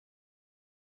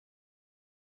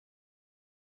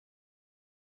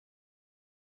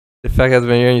The fact has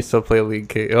been here and you still play League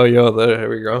K. Oh, yo, there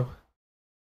we go.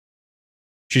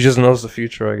 She just knows the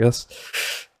future, I guess.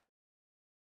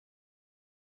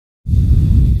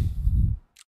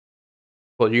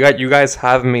 Well, you guys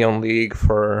have me on League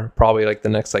for probably like the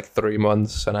next like 3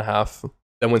 months and a half.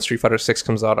 Then when Street Fighter 6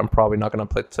 comes out, I'm probably not gonna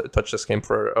play touch this game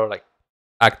for or like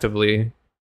actively.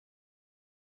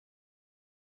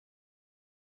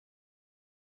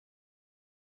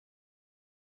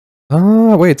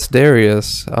 Wait, it's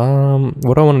Darius. What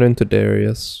do I want to do into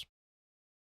Darius?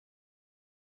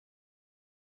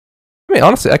 I mean,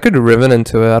 honestly, I could Riven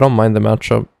into it. I don't mind the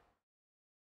matchup.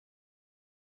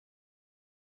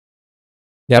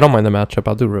 Yeah, I don't mind the matchup.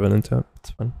 I'll do Riven into it.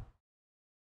 It's fine.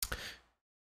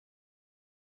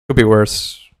 Could be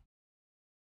worse.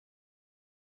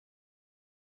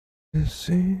 Let's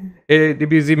see. Hey,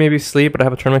 DBZ, maybe sleep, but I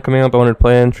have a tournament coming up. I wanted to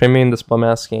play and train me in this bum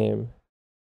ass game.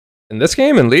 In this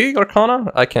game? In League?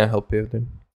 Arcana? I can't help you, dude.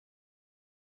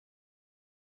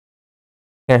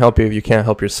 Can't help you if you can't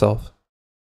help yourself.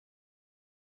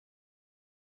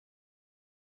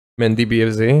 I'm in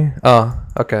DBFZ? Oh,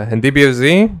 okay. In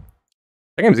DBFZ?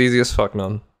 That game's easy as fuck,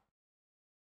 man.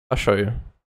 I'll show you.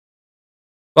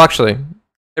 Well, actually,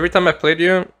 every time I played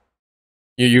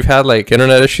you've had like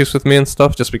internet issues with me and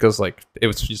stuff just because like it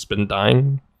was just been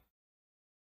dying.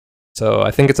 So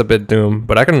I think it's a bit doomed,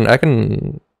 but I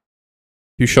can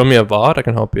if you show me a VOD, I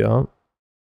can help you out.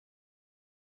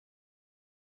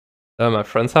 My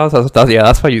friend's house? Yeah,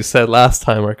 that's what you said last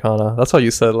time, Arcana. That's what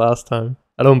you said last time.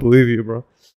 I don't believe you, bro.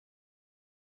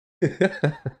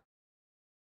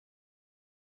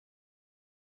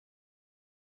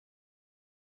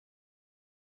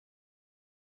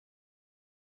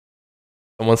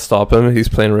 Someone stop him, he's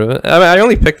playing Riven. I mean, I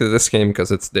only picked this game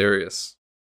because it's Darius.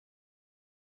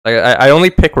 Like, I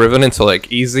only pick Riven into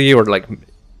like easy or like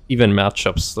even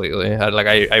matchups lately.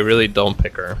 I really don't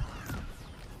pick her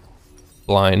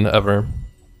blind ever.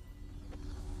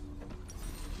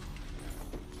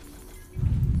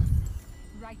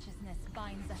 Righteousness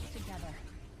binds us together.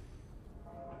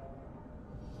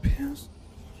 Yes.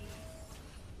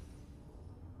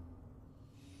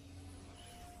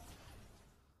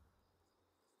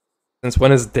 Since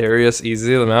when is Darius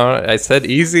easy? I said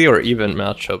easy or even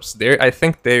matchups. I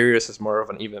think Darius is more of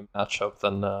an even matchup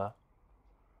than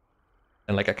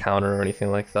like a counter or anything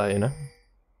like that, you know?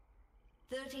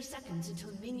 30 seconds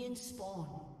until minions spawn.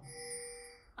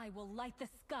 I will light the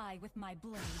sky with my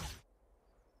blade.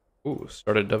 Ooh,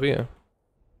 started W.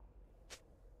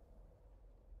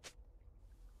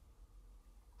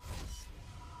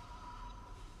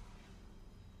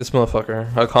 This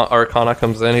motherfucker, Arcana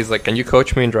comes in, he's like, can you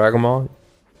coach me in Dragon Ball?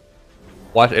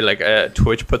 Watch it, like,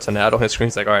 Twitch puts an ad on his screen,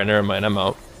 he's like, alright, never mind, I'm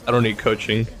out. I don't need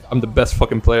coaching. I'm the best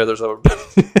fucking player there's ever been.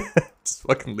 Just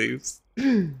fucking leaves.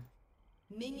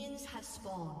 Minions have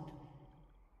spawned.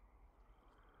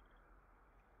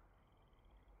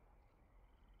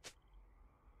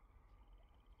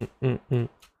 And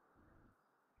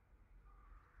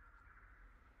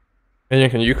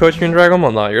can you coach me in Dragon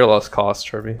Ball? No, you're lost cause,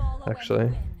 Kirby,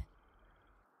 actually.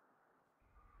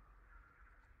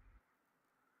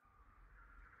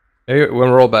 Hey, when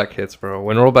rollback hits, bro.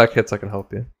 When rollback hits, I can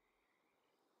help you.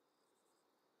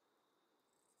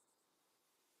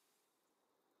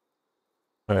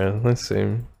 Alright, let's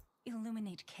see.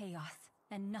 Illuminate chaos,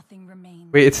 and nothing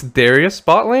remains. Wait, it's Darius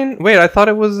bot lane? Wait, I thought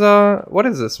it was, what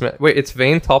is this, man? Wait, it's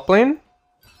Vayne top lane?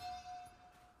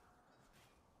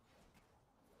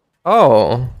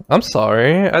 Oh, I'm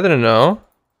sorry. I didn't know.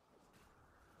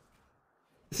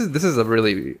 This is a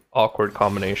really awkward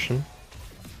combination.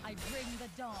 I bring the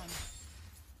dawn.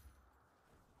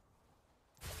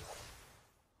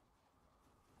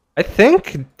 I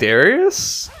think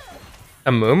Darius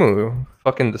Amumu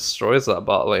fucking destroys that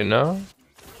bot lane, no?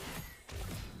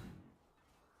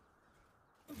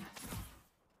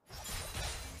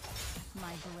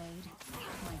 My blade,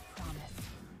 my promise.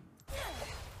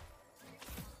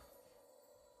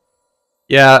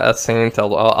 Yeah, a Saint,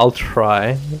 I'll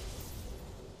try.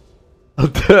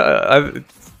 What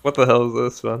the hell is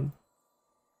this, man?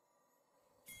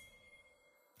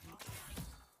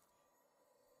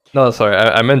 No, sorry,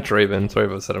 I meant Draven. Sorry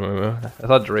if I said Amumu. I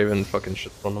thought Draven fucking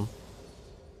shit on him.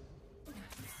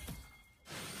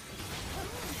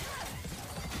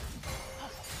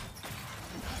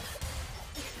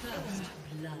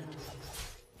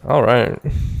 Alright.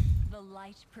 The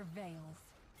light prevails.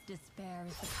 Despair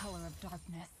is the color of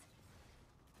darkness.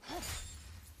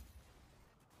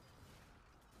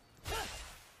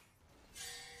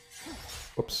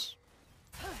 Whoops.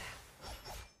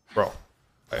 Bro.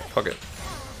 Alright, fuck it.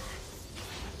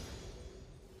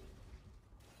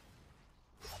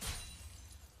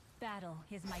 battle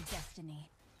is my destiny.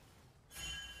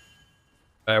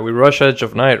 We rush Edge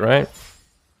of Night, right?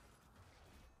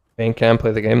 Vayne can't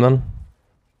play the game then.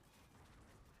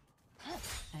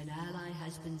 An ally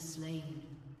has been slain.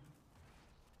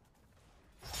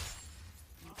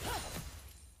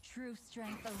 True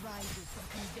strength arises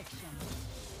from conviction.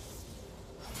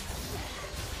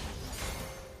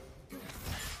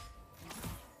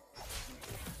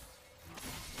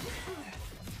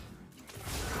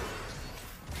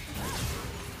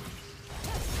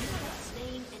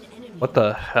 What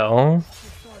the hell?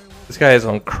 This guy is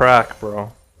on crack,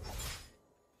 bro.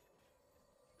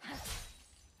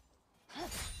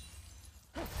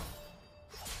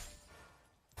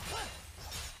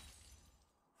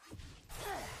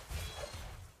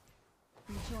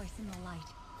 Rejoice in the light.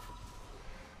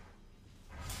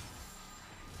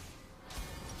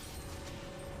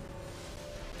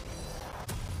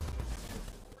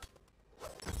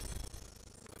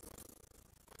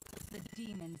 The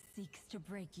demon seeks to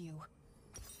break you.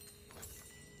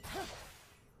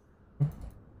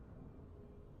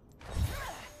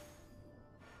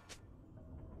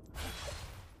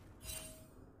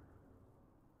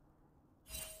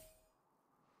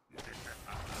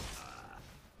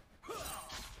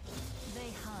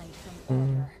 They hide from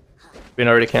order. Vayne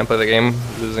already can't play the game,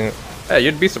 losing. Yeah,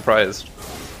 you'd be surprised.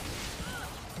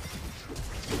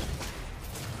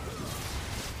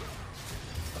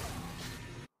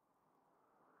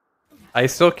 I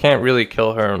still can't really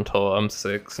kill her until I'm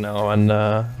 6 now, and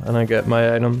I get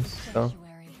my items. So,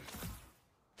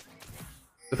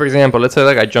 for example, let's say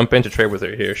like I jump in to trade with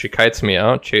her here. She kites me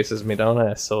out, chases me down, and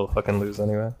I still fucking lose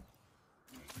anyway.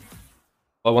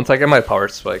 Well, once I get my power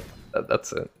spike,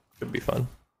 that's it. Should be fun.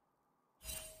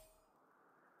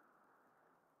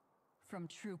 From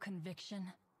true conviction,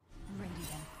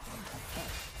 radiant.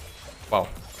 Wow.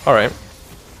 All right.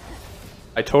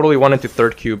 I totally wanted to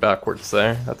third Q backwards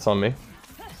there. That's on me.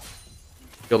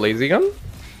 Yo, lazy gun?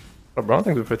 Oh, bro, I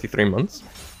think we're 53 months.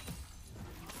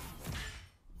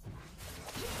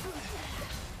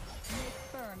 Make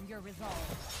firm your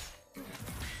resolve.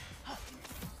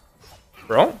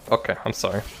 Bro? Okay, I'm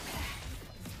sorry.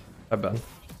 My bad.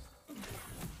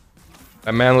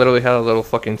 My man literally had a little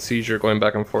fucking seizure going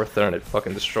back and forth there and it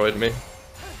fucking destroyed me.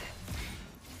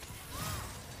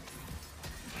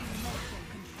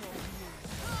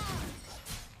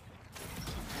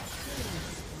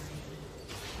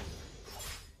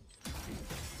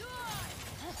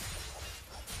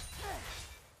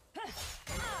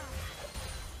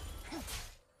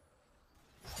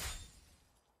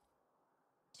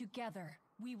 Together,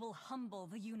 we will humble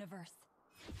the universe.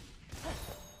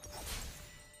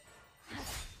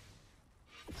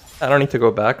 I don't need to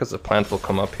go back because the plant will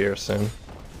come up here soon.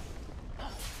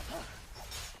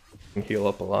 Can heal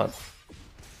up a lot.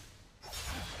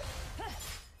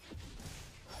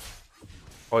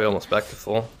 Probably almost back to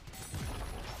full.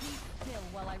 Still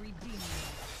while I redeem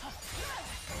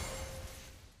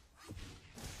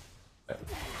you.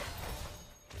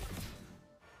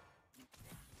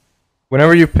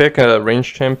 Whenever you pick a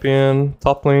range champion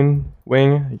top lane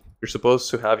wing, you're supposed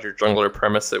to have your jungler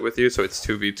premise it with you, so it's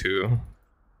 2v2.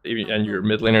 And your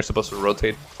mid laner is supposed to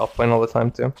rotate top lane all the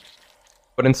time too.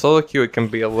 But in solo queue it can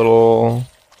be a little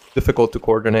difficult to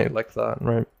coordinate like that,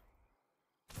 right?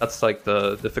 That's like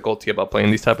the difficulty about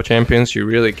playing these type of champions. You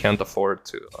really can't afford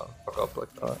to fuck up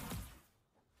like that.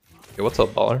 Okay, what's up,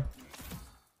 baller?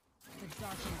 The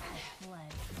darkness has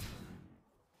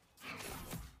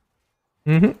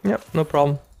fled. Yep, no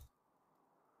problem.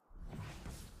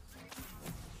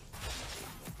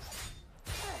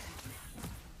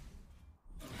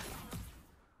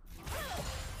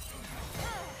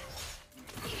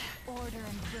 Order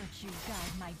and virtue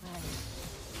guide my blade.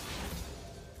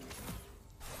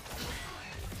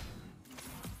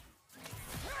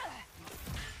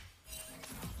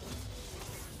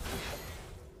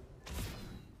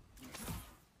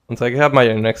 Once I have my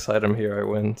next item here, I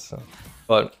win. So,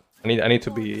 but I need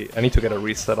to get a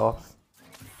reset off.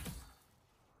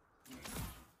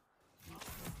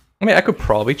 I mean, I could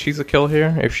probably cheese a kill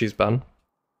here if she's banned.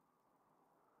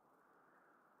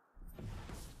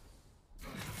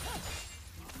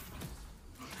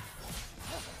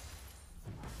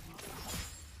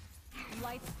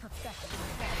 Light's perfection.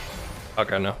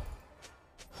 Okay, no.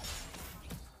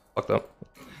 Fucked up.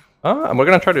 We're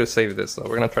gonna try to save this though.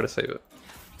 We're gonna try to save it.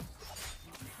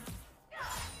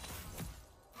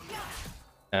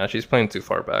 Yeah, she's playing too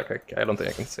far back. I don't think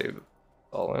I can save it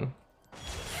all in.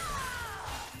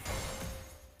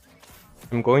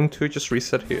 I'm going to just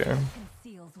reset here.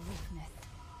 Conceals weakness.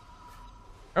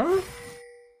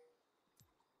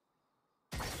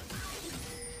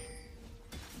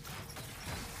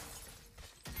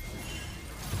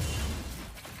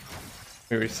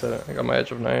 Let me reset it. I got my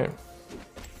Edge of Night.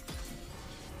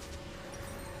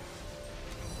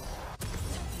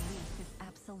 Belief is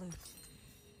absolute.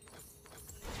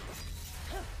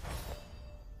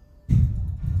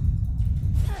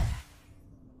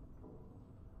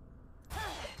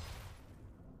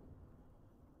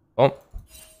 Oh.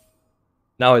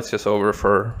 Now it's just over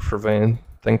for Vayne,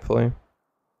 thankfully.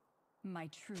 My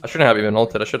true I shouldn't have even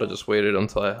ulted. I should have just waited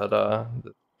until I had the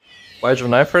Edge of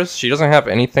Night first. She doesn't have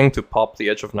anything to pop the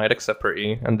Edge of Night except her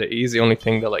E, and the E is the only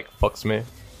thing that like fucks me.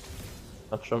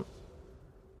 Not jump.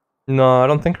 No, I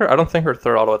don't think her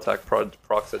third auto attack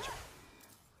procs Edge.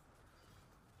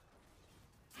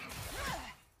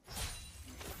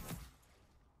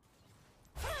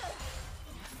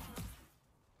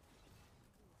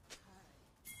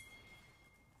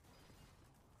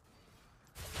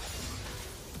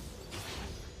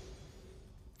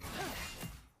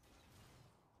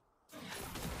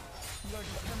 your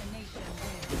determination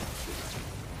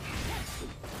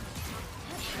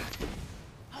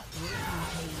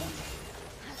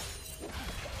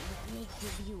Let me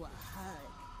give you a hug.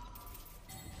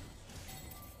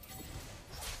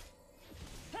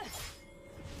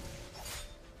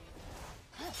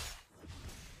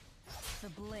 the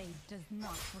blade does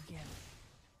not forgive.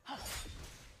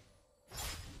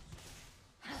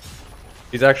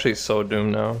 He's actually so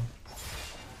doomed now.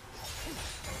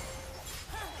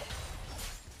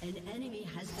 An enemy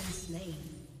has been slain.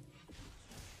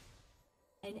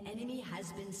 An enemy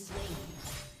has been slain.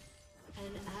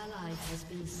 An ally has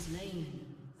been slain.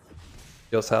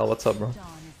 Yo, Sal, what's up, bro? Dawn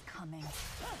is coming.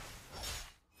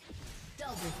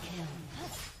 Double kill.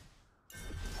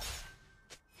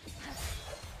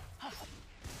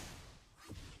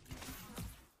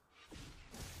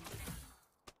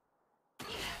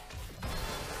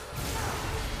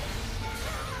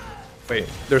 Wait,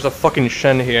 there's a fucking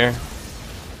Shen here.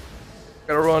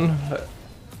 Gotta run.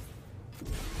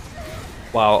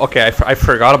 Wow, okay, I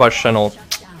forgot about Shen ult.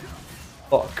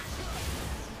 Fuck.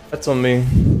 That's on me.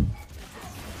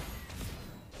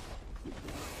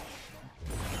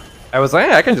 I was like,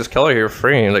 I can just kill her here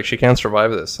free. Like, she can't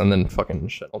survive this. And then fucking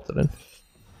Shen ulted in.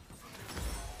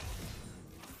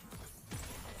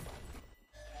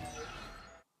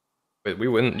 Wait, we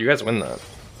win. You guys win that.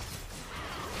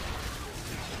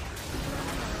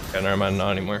 Okay, never mind,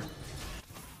 not anymore.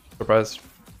 Surprised.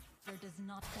 There does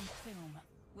not consume,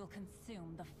 will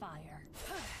consume the fire.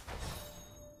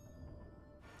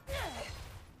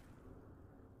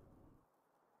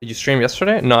 Did you stream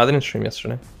yesterday? No, I didn't stream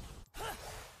yesterday. I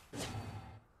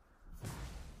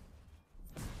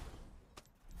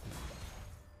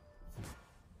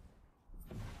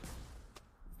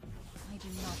do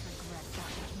not regret that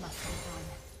which must be done.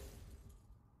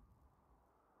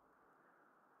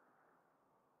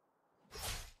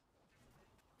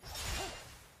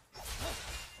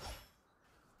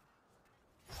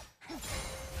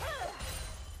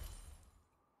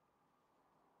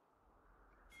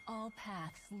 All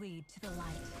paths lead to the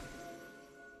light.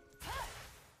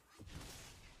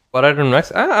 What I do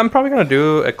next? I'm probably gonna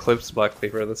do Eclipse Black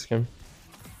Cleaver this game.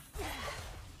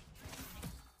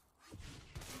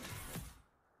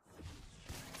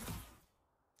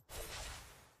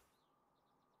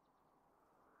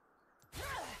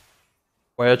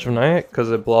 Why Edge of Night?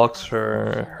 Because it blocks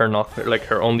her knock, like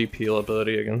her only peel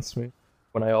ability against me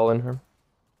when I all in her.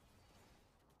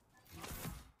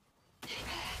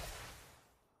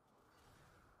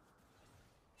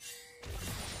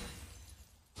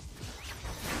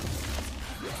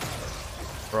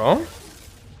 Bro?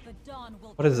 The dawn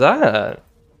will What is that?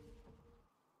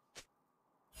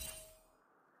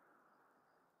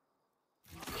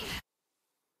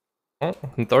 Oh,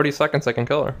 in 30 seconds I can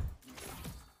kill her.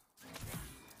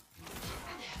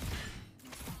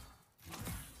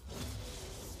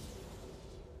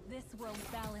 This world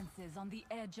balances on the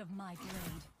edge of my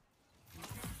blade.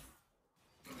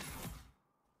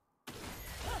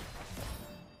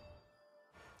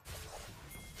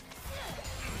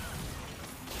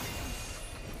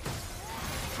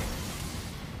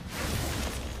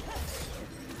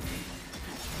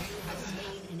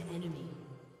 Slain an enemy.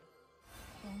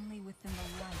 Only within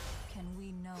the light can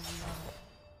we know love.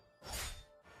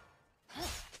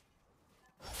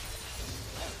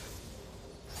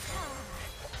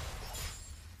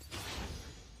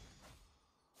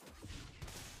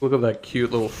 Look at that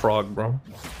cute little frog, bro.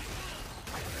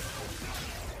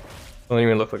 Doesn't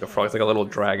even look like a frog, it's like a little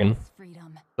dragon.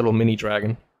 Freedom. Little mini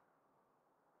dragon.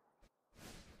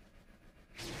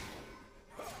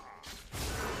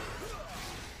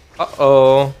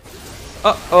 Uh-oh.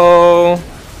 Uh-oh.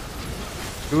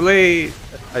 Too late.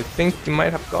 I think he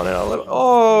might have gone in a little.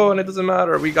 Oh, and it doesn't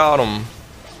matter. We got him.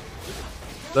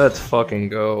 Let's fucking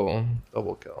go.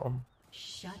 Double kill.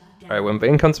 Shut down. Alright, when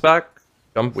Vayne comes back,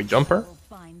 we jump her. We'll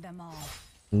find them all.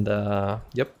 And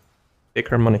yep. Take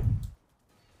her money.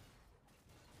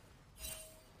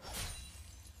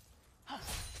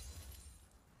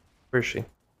 Where is she?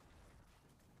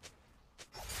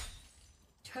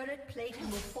 Turret plating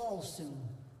will fall soon.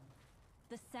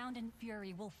 The sound and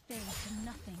fury will fade to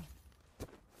nothing.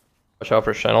 Watch out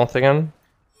for Shen ult again.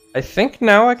 I think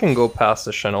now I can go past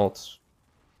the Shen ult.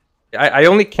 I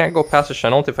only can't go past the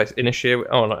Shen ult if I initiate.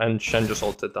 Oh no, and Shen just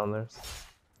ulted down there.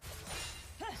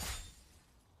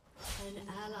 An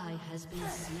ally has been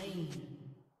slain.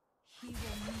 He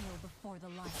will kneel before the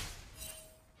light.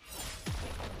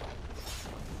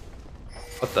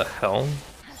 What the hell?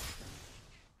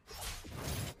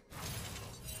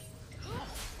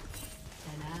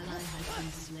 An ally has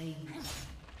been slain.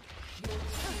 Your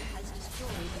team has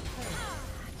destroyed a turret.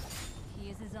 He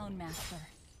is his own master,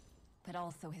 but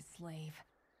also his slave.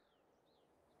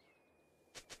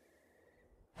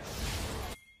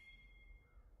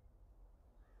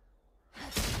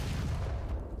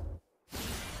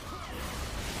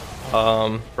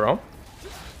 Bro?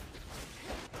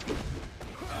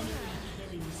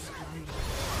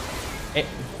 Hey,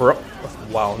 bro.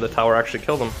 Wow, the tower actually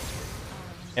killed him.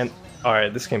 And,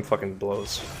 alright, this game fucking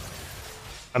blows.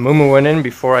 Amumu went in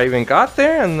before I even got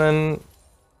there, and then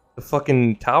the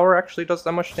fucking tower actually does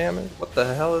that much damage? What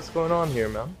the hell is going on here,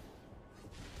 man?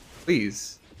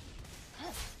 Please.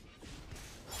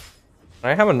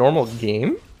 Can I have a normal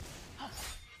game?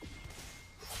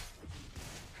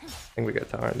 I think we got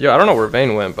tower. Yeah, I don't know where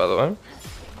Vayne went, by the way.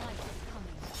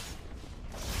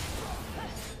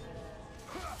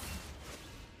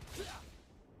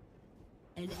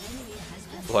 An enemy has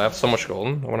been Well, I have so much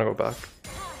gold. I want to go back.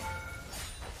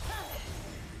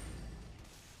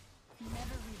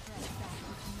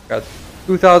 Got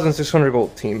 2,600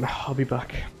 gold, team. I'll be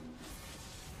back.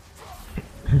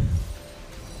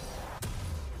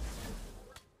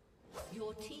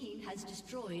 Your team has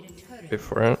destroyed a turret. Wait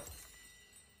for it.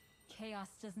 Chaos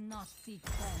does not seek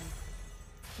cleanse.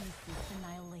 He seeks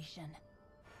annihilation.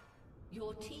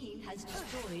 Your team has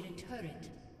destroyed a turret.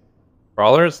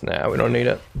 Brawlers? Nah, we don't need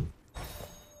it.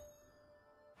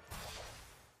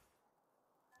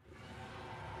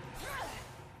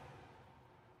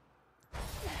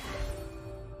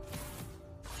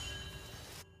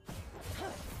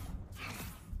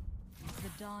 The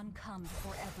dawn comes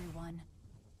for everyone.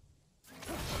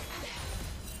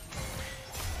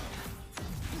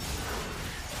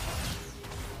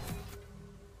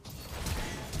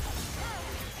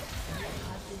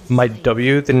 My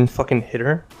W didn't fucking hit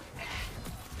her.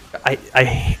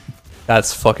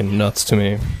 That's fucking nuts to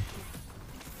me.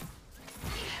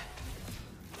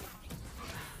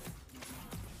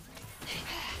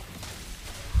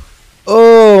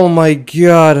 Oh my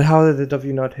god, how did the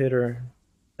W not hit her?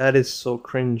 That is so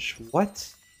cringe.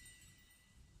 What?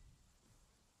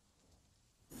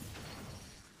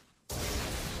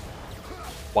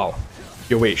 Wow.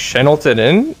 Yo, wait, Shen ulted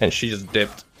in and she just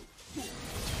dipped.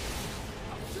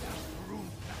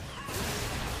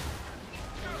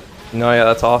 No, yeah,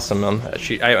 that's awesome, man.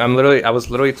 I was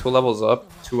literally 2 levels up,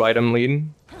 2 item lead.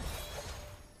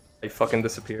 I fucking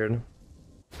disappeared.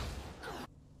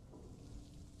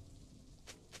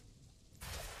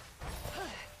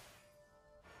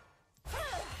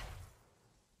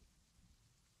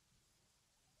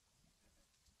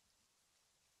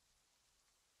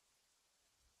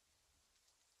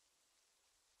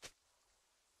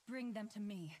 Bring them to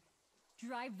me.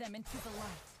 Drive them into the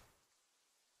light.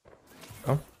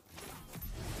 Oh.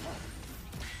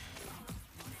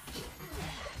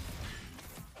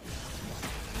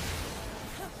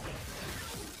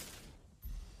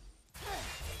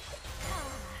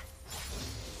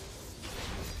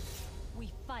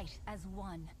 We fight as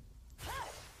one.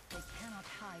 They cannot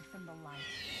hide from the light.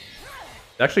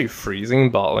 Actually freezing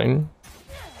bot lane.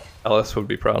 Ellis would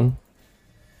be proud.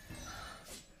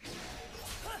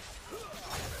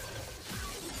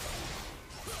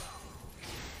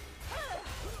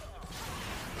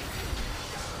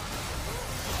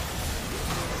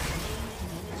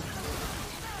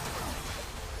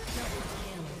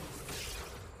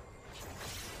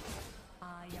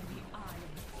 I am the eye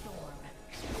of the storm.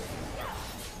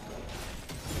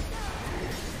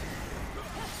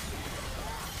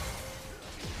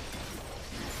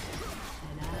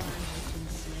 An ally has been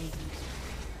slain.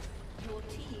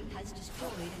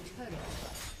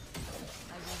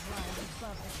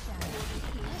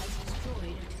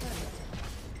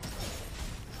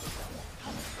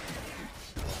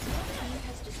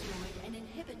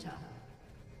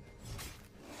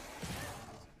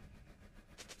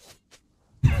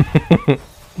 Your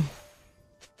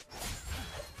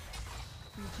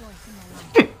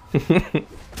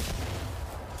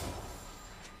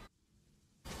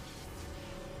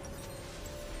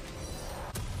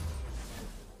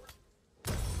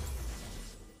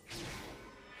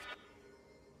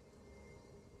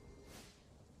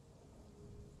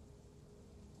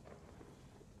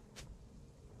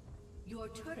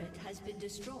turret has been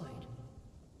destroyed.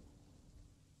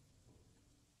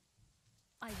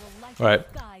 Alright,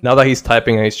 now that he's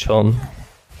typing and he's chilling,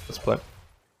 let's play.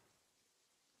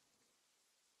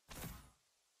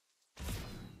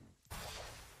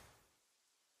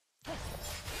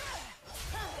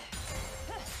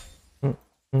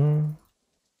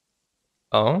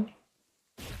 Oh?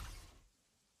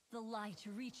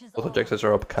 Both objectives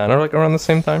are up kind of like around the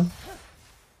same time.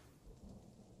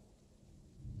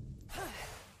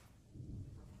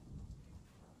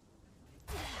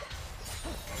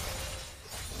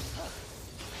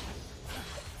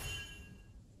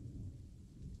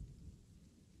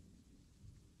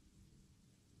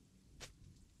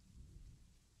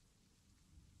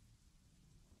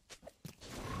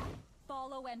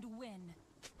 Follow and win.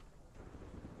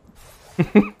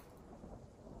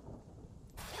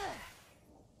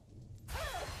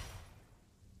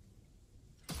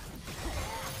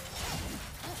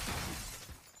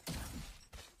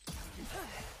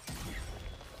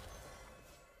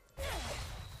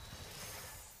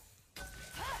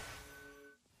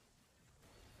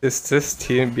 Is this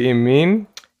team being mean?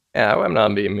 Yeah, I'm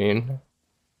not being mean.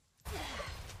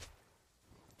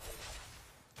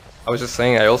 I was just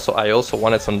saying I also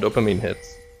wanted some dopamine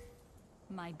hits.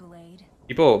 My blade.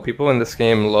 People in this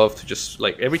game love to just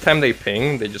like every time they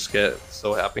ping, they just get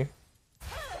so happy.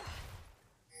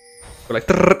 They're like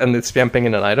and they spam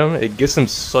pinging an item. It gives them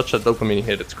such a dopamine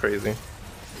hit. It's crazy.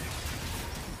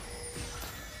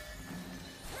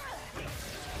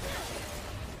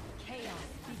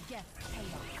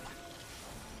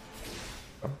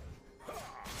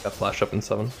 Got flash up in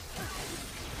 7.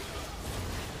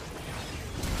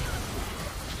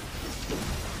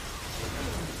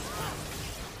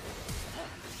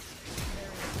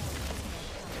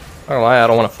 I don't lie, I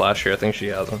don't want to flash here. I think she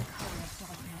has him.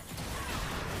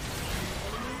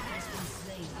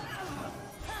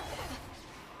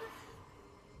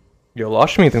 Yo,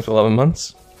 lost me thanks for 11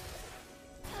 months.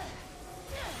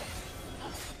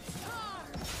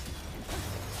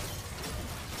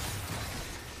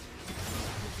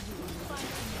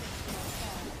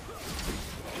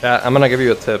 Yeah, I'm gonna give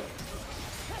you a tip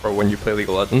for when you play League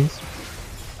of Legends.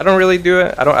 I don't really do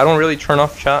it. I don't really turn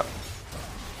off chat.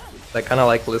 I kind of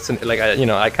like listen, like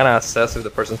I kind of assess if the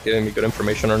person's giving me good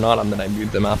information or not, and then I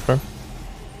mute them after.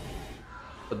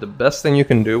 But the best thing you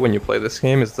can do when you play this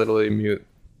game is literally mute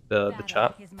the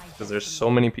chat, because there's so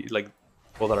many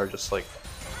people that are just like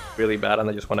really bad and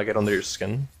they just want to get under your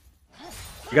skin.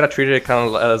 You gotta treat it kind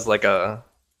of as like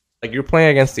you're playing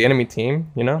against the enemy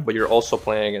team, you know, but you're also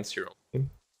playing against your own team.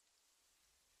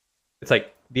 It's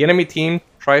like the enemy team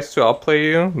tries to outplay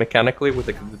you mechanically with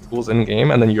the tools in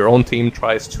game, and then your own team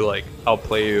tries to like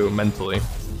outplay you mentally.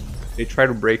 They try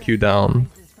to break you down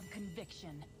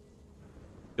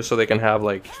just so they can have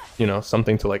like, you know,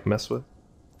 something to like mess with.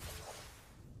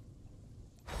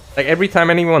 Like every time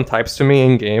anyone types to me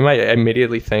in game, I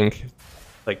immediately think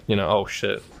like, you know, oh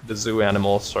shit, the zoo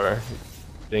animals are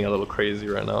being a little crazy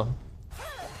right now.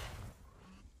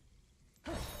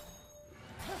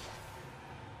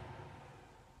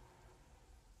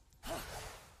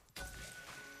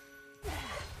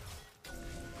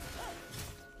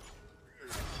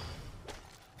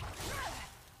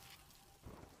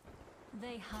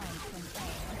 They hide from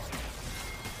air.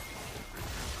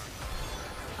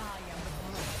 I am the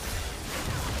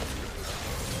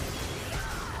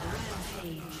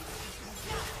Rampage.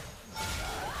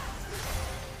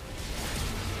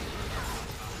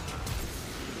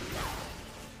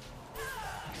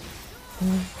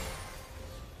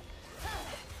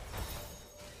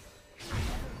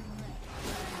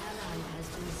 Ally has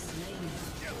been slain.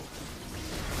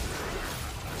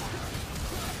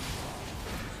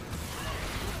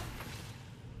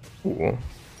 Ooh.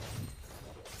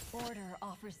 Order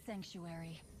offers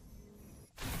sanctuary.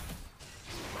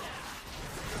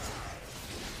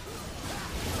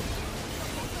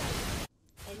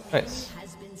 Nice.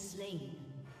 Has been slain.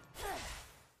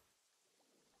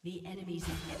 The enemy's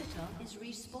inhibitor is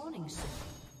respawning soon.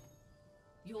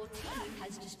 Your team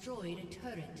has destroyed a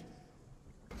turret.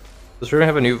 Does Riven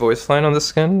have a new voice line on this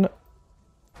skin?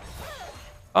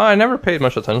 Oh, I never paid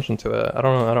much attention to it. I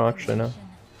don't know. I don't actually know.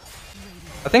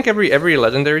 I think every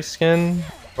legendary skin,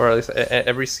 or at least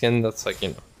every skin that's like, you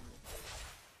know,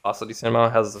 costs a decent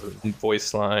amount. It has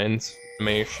voice lines,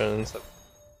 animations.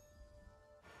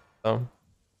 So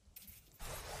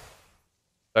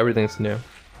everything's new.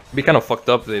 It'd be kind of fucked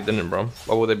up if they didn't, bro.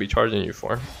 What would they be charging you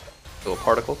for? Little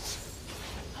particles?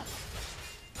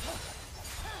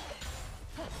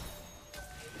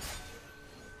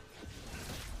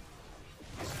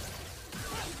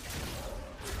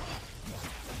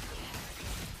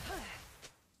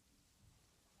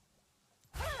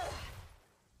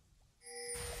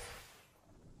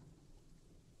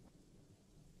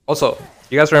 Also,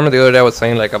 you guys remember the other day I was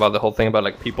saying like about the whole thing about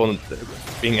like people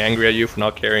being angry at you for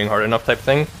not carrying hard enough type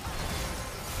thing?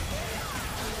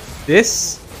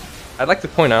 This, I'd like to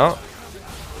point out,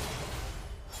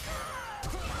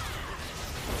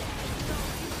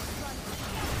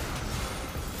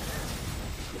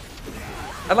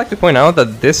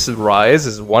 that this Rise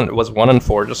is was 1 and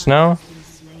 4 just now,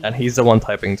 and he's the one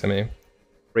typing to me,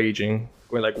 raging,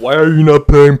 going like, "Why are you not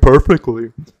playing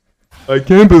perfectly? I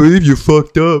can't believe you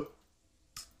fucked up.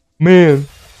 Man,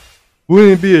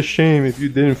 wouldn't it be a shame if you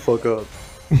didn't fuck up?"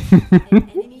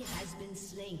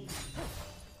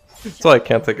 So I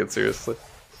can't take it seriously.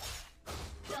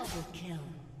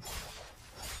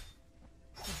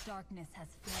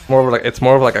 More of like, it's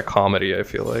more of like a comedy, I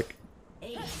feel like.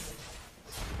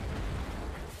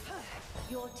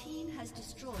 Your team has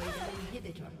destroyed an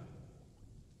inhibitor.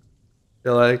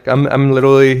 Feel like I'm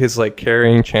literally his like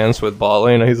carrying chance with bot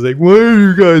lane, and he's like, "Why are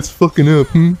you guys fucking up?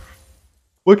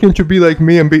 Why can't you be like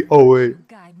me and be?" Oh wait,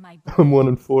 I'm 1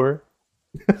 and 4.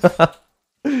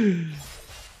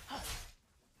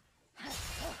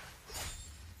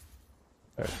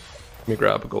 Alright, let me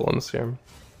grab golems here. I'm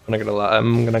gonna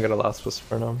get a last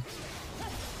whisper now.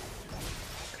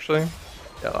 Actually,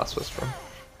 yeah, last whisper.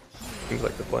 Seems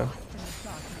like the play.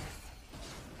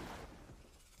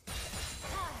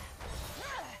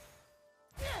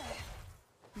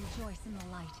 Rejoice in the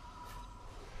light.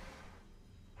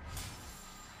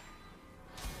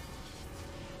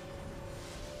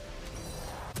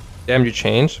 Damn, you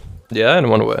changed? Yeah, in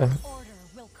one way. Order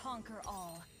will conquer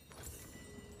all.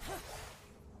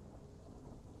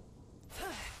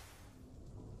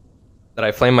 Did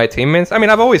I flame my teammates? I mean,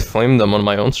 I've always flamed them on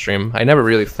my own stream. I never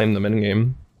really flamed them in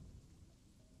game.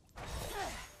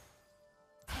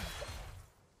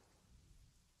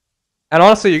 And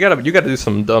honestly, you gotta do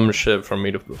some dumb shit for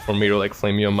me to like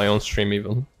flame you on my own stream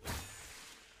even.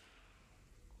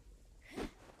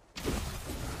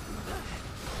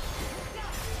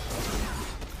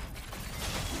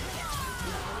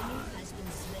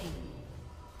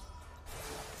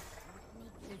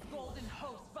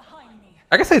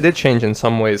 I guess I did change in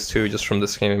some ways too, just from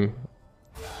this game,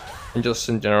 and just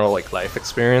in general like life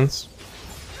experience.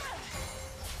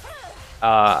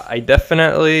 I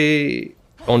definitely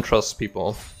don't trust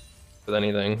people with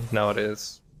anything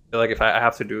nowadays. I feel like if I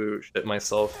have to do shit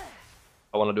myself,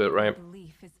 I want to do it right.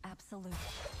 Belief is absolute.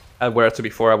 Whereas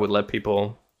before I would let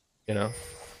people, you know.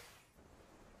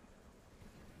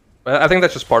 But I think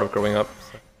that's just part of growing up.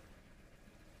 So.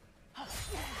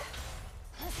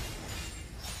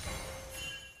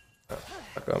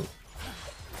 Back up.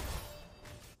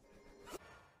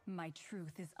 My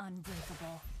truth is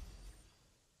unbreakable.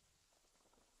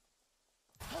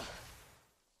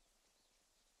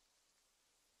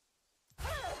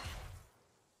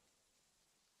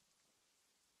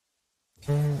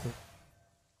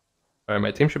 Alright,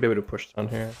 my team should be able to push down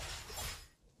here.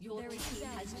 Your team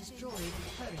has destroyed a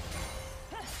turret.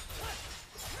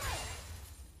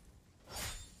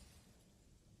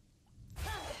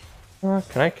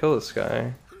 Can I kill this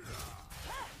guy?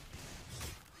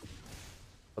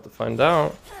 About to find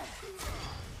out.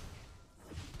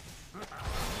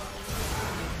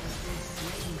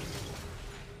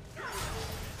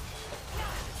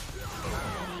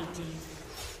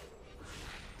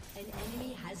 An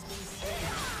enemy has been slain.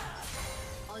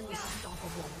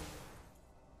 Unstoppable.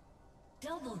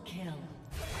 Double kill.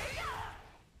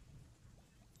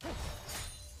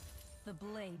 The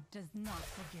blade does not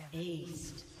forgive.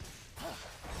 Aced.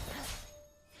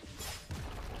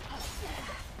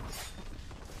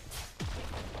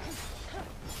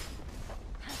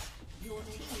 Your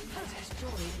team has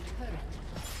destroyed a turret.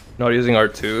 Not using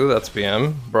R2, that's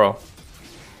BM. Bro,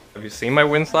 have you seen my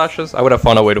wind slashes? I would have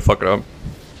found a way to fuck it up.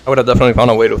 I would have definitely found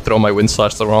a way to throw my wind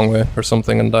slash the wrong way or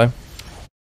something and die.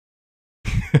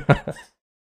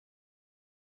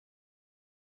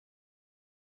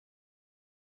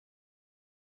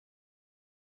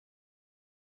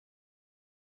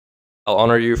 I'll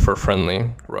honor you for friendly,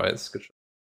 Rise. Good job.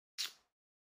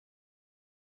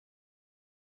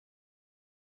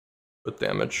 Good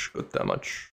damage, good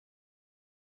damage.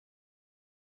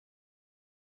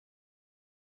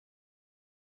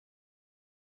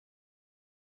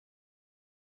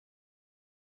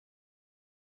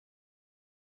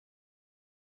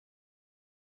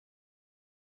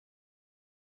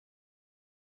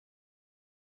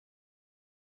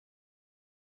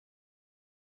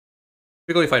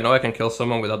 Typically, if I know I can kill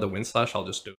someone without the wind slash, I'll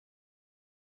just do it.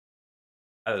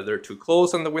 Either they're too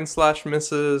close and the wind slash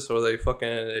misses, or they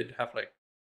have like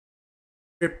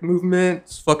grip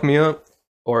movements, fuck me up,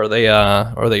 or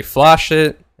they flash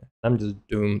it. I'm just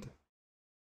doomed.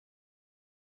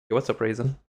 Hey, what's up,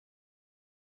 Raisin?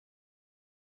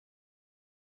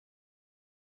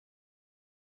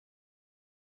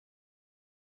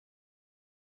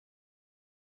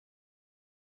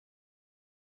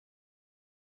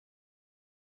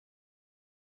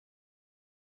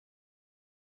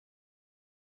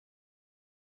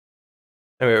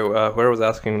 Anyway, where I was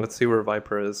asking, let's see where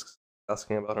Viper is.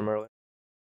 Asking about him earlier.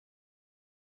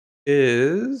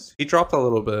 He dropped a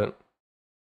little bit.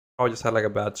 I just had like a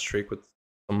bad streak with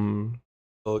some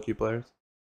solo queue players.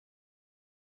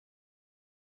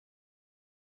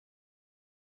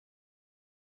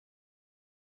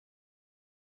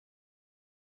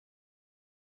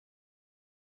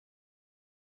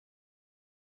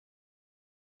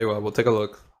 Anyway, we'll take a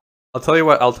look. I'll tell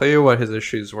you what his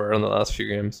issues were in the last few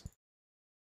games.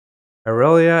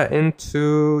 Aurelia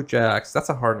into Jax. That's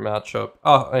a hard matchup.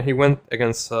 Oh, and he went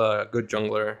against a good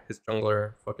jungler. His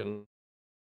jungler fucking...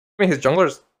 I mean, his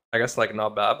jungler's, I guess, like,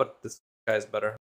 not bad, but this guy's better.